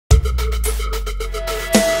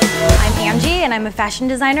and I'm a fashion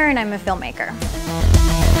designer and I'm a filmmaker.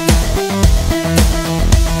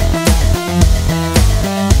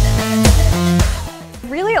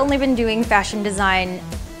 I've really only been doing fashion design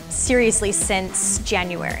seriously since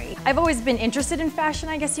January. I've always been interested in fashion,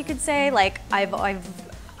 I guess you could say. Like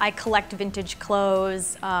I collect vintage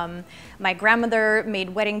clothes. My grandmother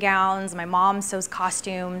made wedding gowns. My mom sews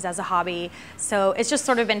costumes as a hobby. So it's just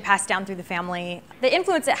sort of been passed down through the family. The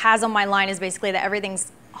influence it has on my line is basically that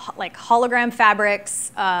everything's like hologram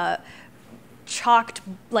fabrics, chalked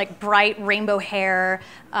like bright rainbow hair.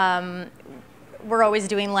 We're always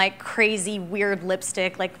doing like crazy weird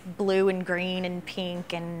lipstick, like blue and green and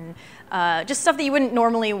pink, and just stuff that you wouldn't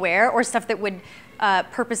normally wear, or stuff that would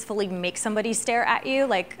purposefully make somebody stare at you.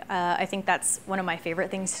 Like I think that's one of my favorite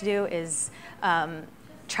things to do, is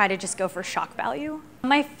try to just go for shock value.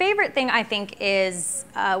 My favorite thing, I think, is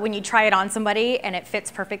when you try it on somebody and it fits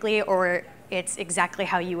perfectly, or it's exactly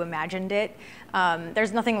how you imagined it.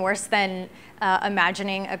 There's nothing worse than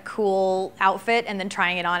imagining a cool outfit and then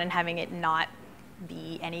trying it on and having it not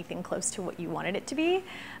be anything close to what you wanted it to be.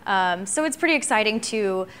 So it's pretty exciting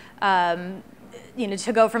to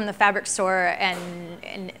to go from the fabric store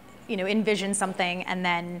and envision something and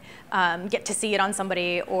then get to see it on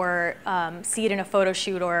somebody, or see it in a photo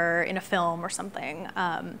shoot or in a film or something.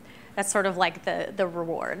 That's sort of like the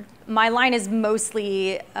reward. My line is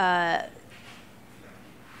mostly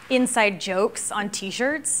inside jokes on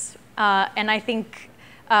t-shirts, and I think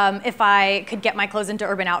if I could get my clothes into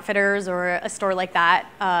Urban Outfitters or a store like that,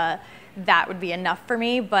 that would be enough for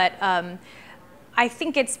me. But I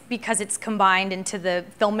think it's because it's combined into the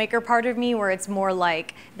filmmaker part of me, where it's more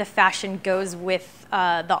like the fashion goes with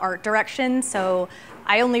the art direction. So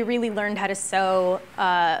I only really learned how to sew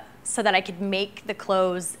so that I could make the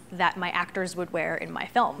clothes that my actors would wear in my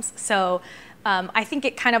films. So I think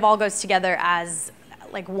it kind of all goes together as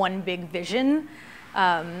like one big vision.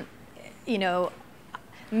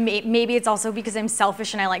 Maybe it's also because I'm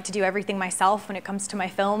selfish and I like to do everything myself when it comes to my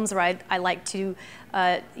films, where I like to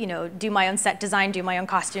do my own set design, do my own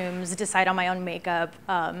costumes, decide on my own makeup.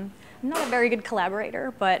 I'm not a very good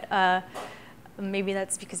collaborator, but maybe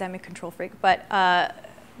that's because I'm a control freak. But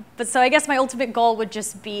so I guess my ultimate goal would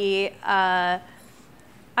just be,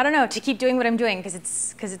 I don't know, to keep doing what I'm doing, because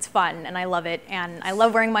it's fun and I love it, and I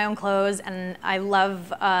love wearing my own clothes, and I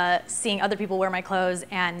love seeing other people wear my clothes,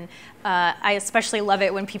 and I especially love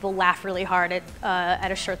it when people laugh really hard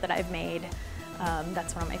at a shirt that I've made.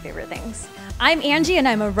 That's one of my favorite things. I'm Angie and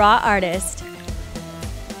I'm a raw artist.